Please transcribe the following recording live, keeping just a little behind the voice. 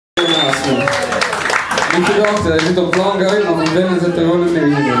naast me. Niet gedacht, hij zit op plank uit, maar van binnen zit er gewoon een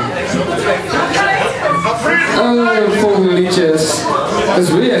neusje in. Het volgende liedje is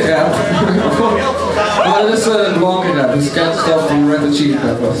weer rap. Maar dat is blanke rap, dus Can't Stop van Red Hot Chili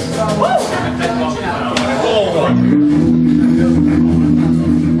Peppers.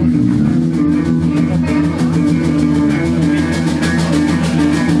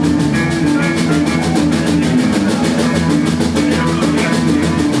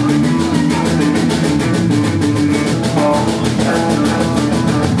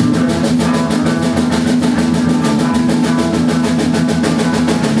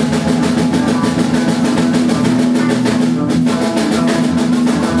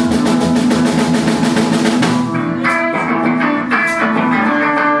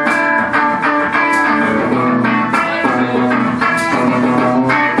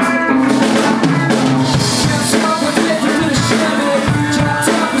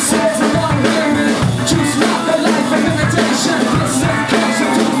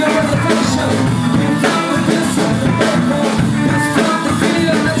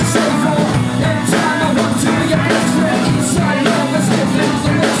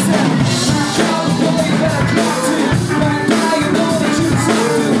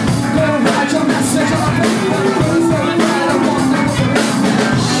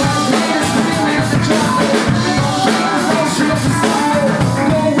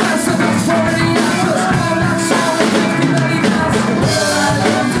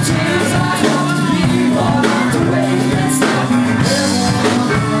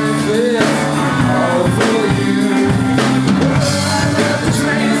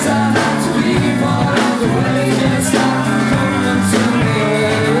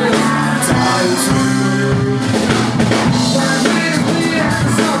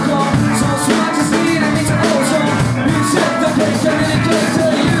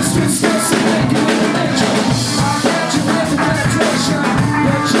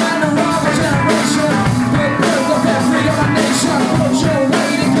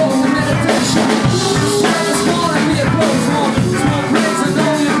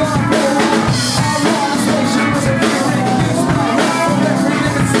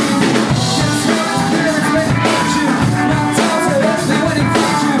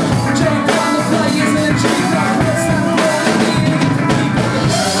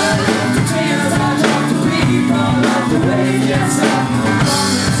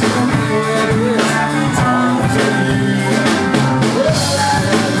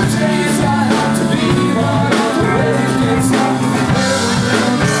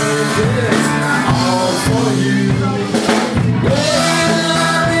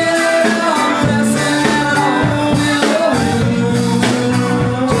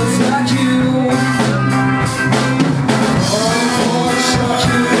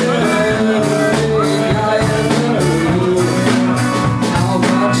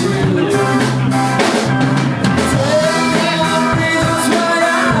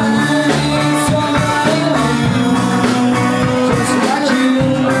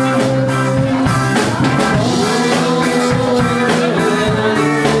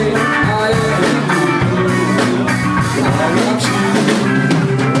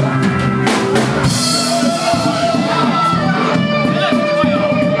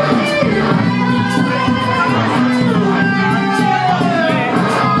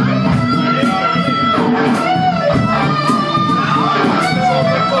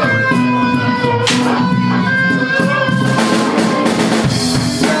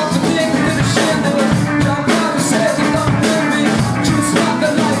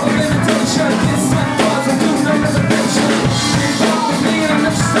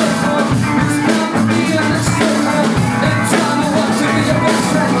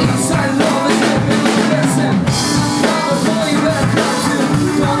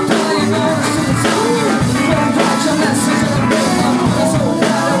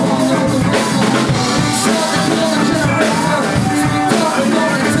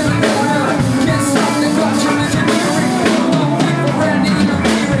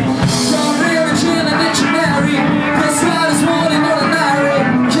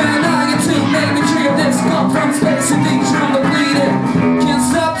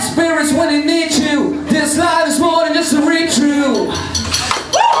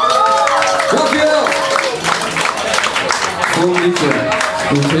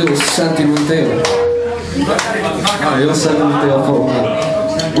 heel sentimenteel. Ja, heel sentimenteel voor me.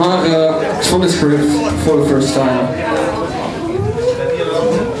 Maar it's from the script for the first time.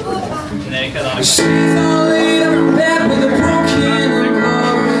 She's only ever bed with a broken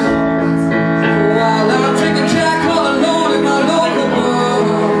heart, while I drink a Jack all alone in my local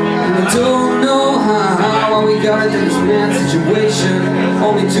bar. how we got into this mad situation.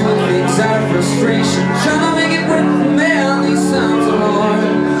 Only doing things out of frustration, trying to make it work for me. These sounds are hard.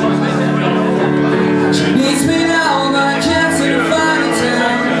 She needs me now, but I can't seem to find a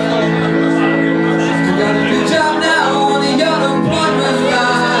town. I got a new job now on the unemployment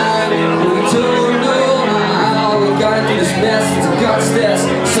line. We don't know how we got into this mess. It's a God's test.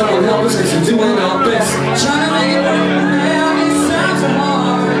 Someone help us, 'cause we're doing our best. Trying to make it work for me. These sounds are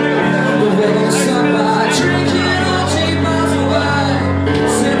hard. But we're gonna survive. Drinking all cheap miles away.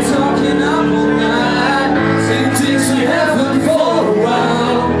 Sit talking up all night. Same things we haven't for a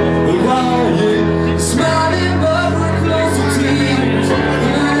while. Smiling but we're close to tears.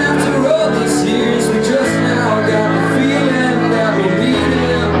 Even after all these years, we just now got the feeling that we're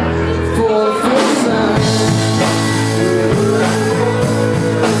meeting for the first time.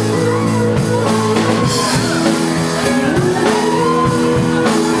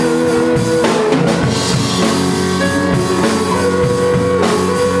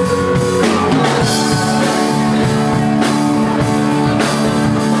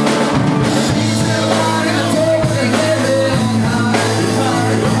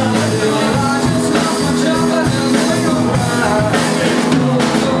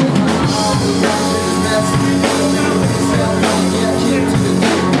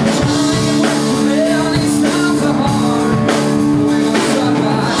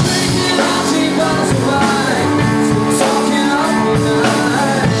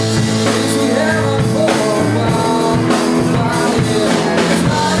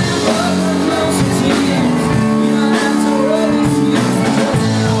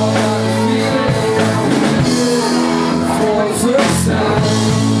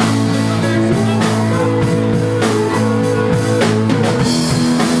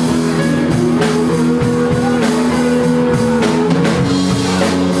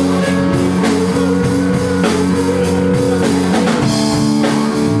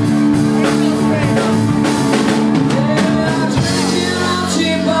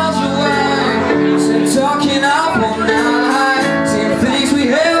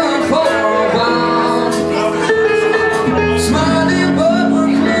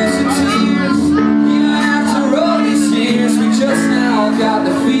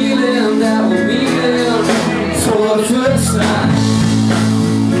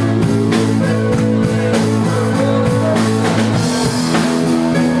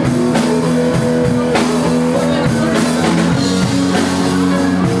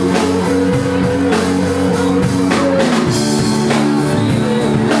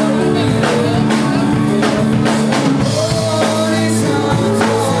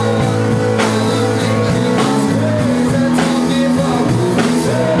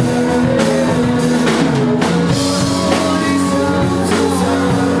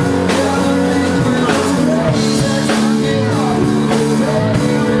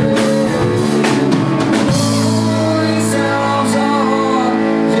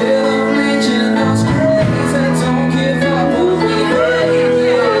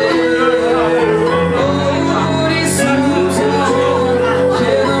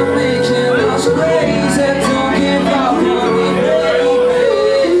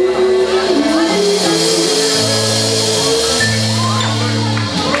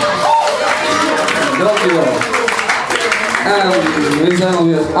 We zijn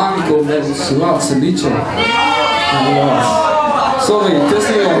alweer aangekomen bij het laatste liedje. Sorry, het is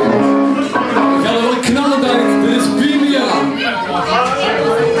niet op. We gaan er wel knallen bij. Dit is Pimia.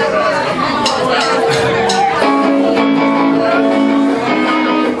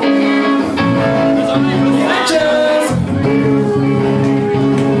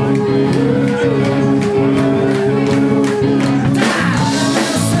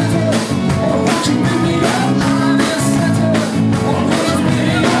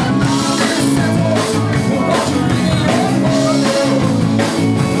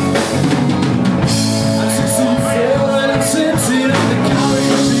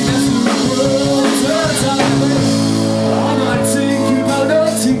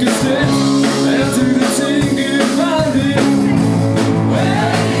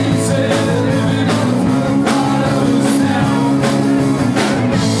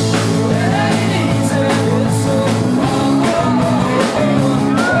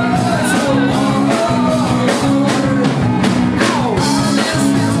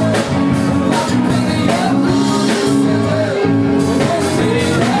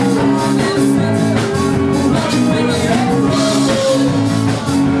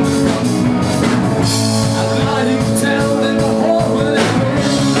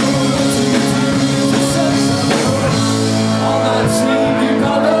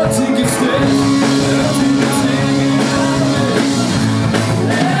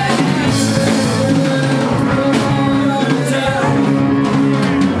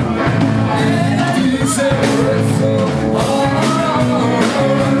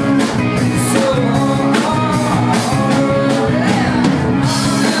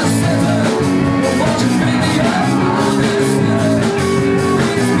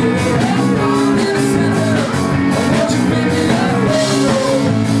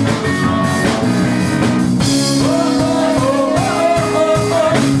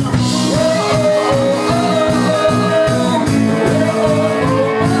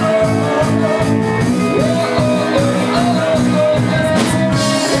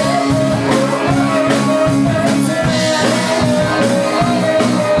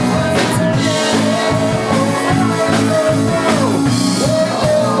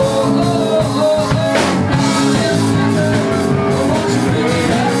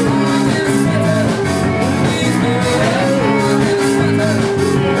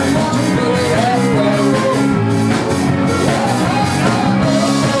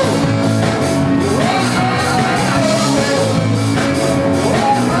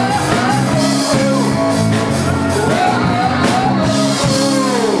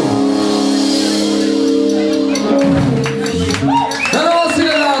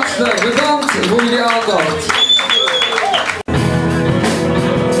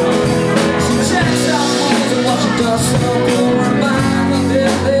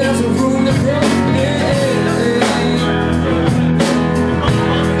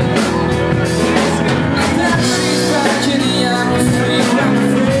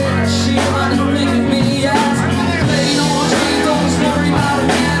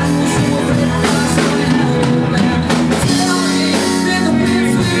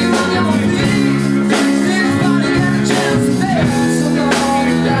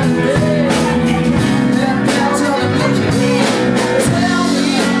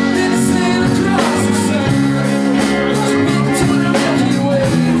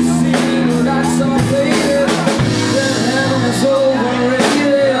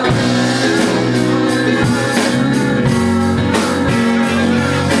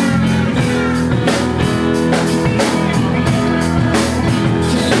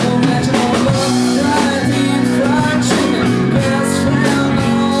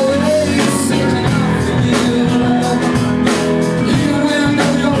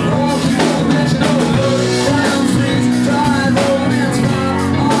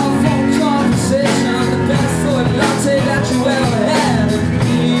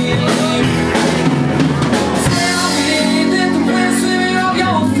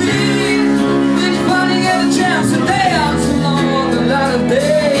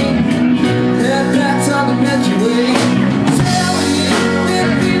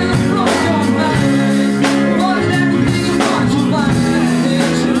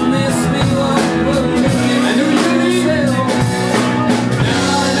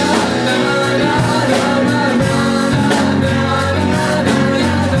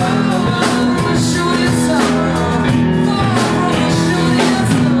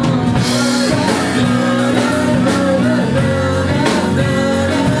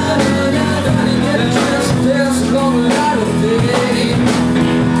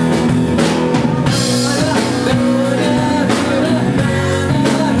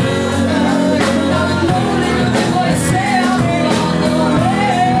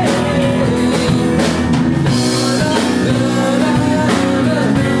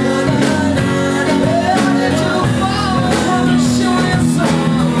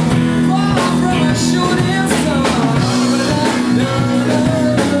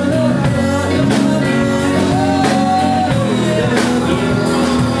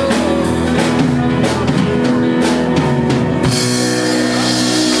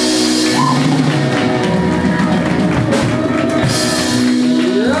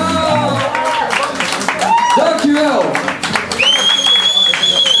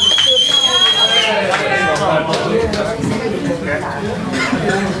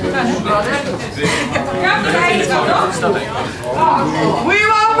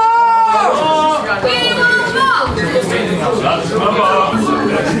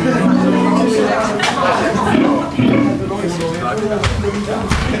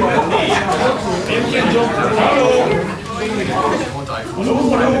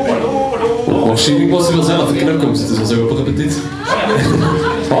 Waarschijnlijk was hij wel zelf een knop komen zitten, zoals ook op repetitie.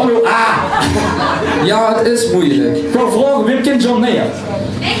 Hallo, Ja, het is moeilijk. ik wou vragen, wie kent John Mayer?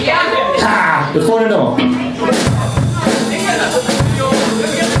 Ja, de volgende nummer.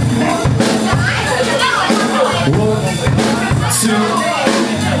 1,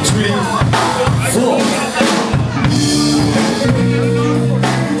 2, 3, 4.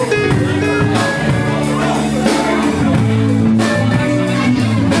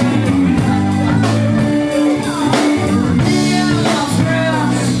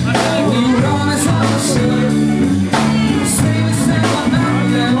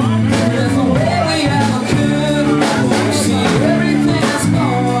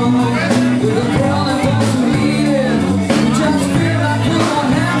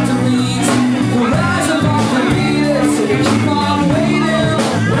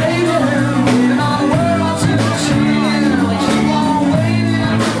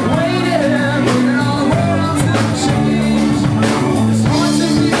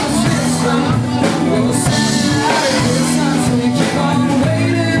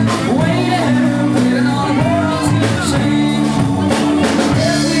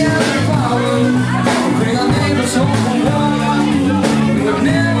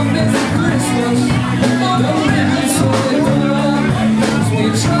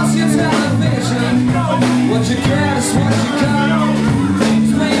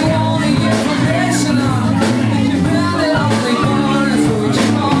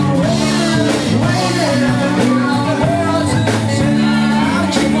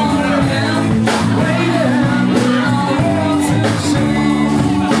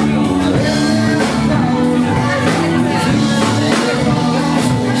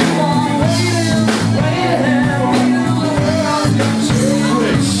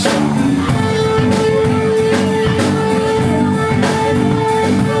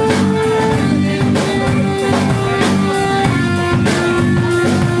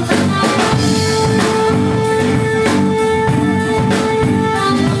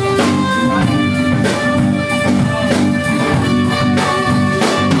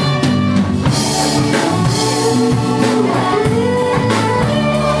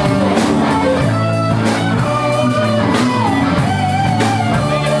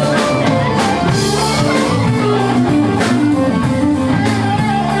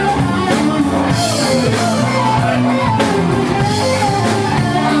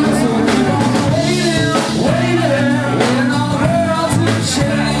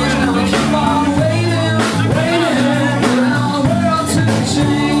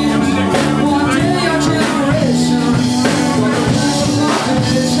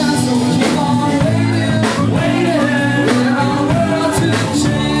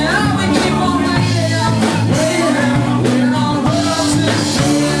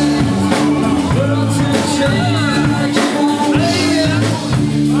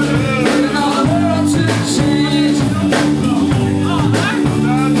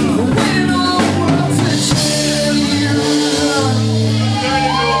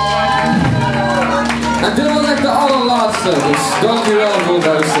 En dit was echt de allerlaatste, dus dankjewel voor het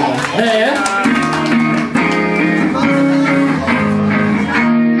luisteren. Nee, hè?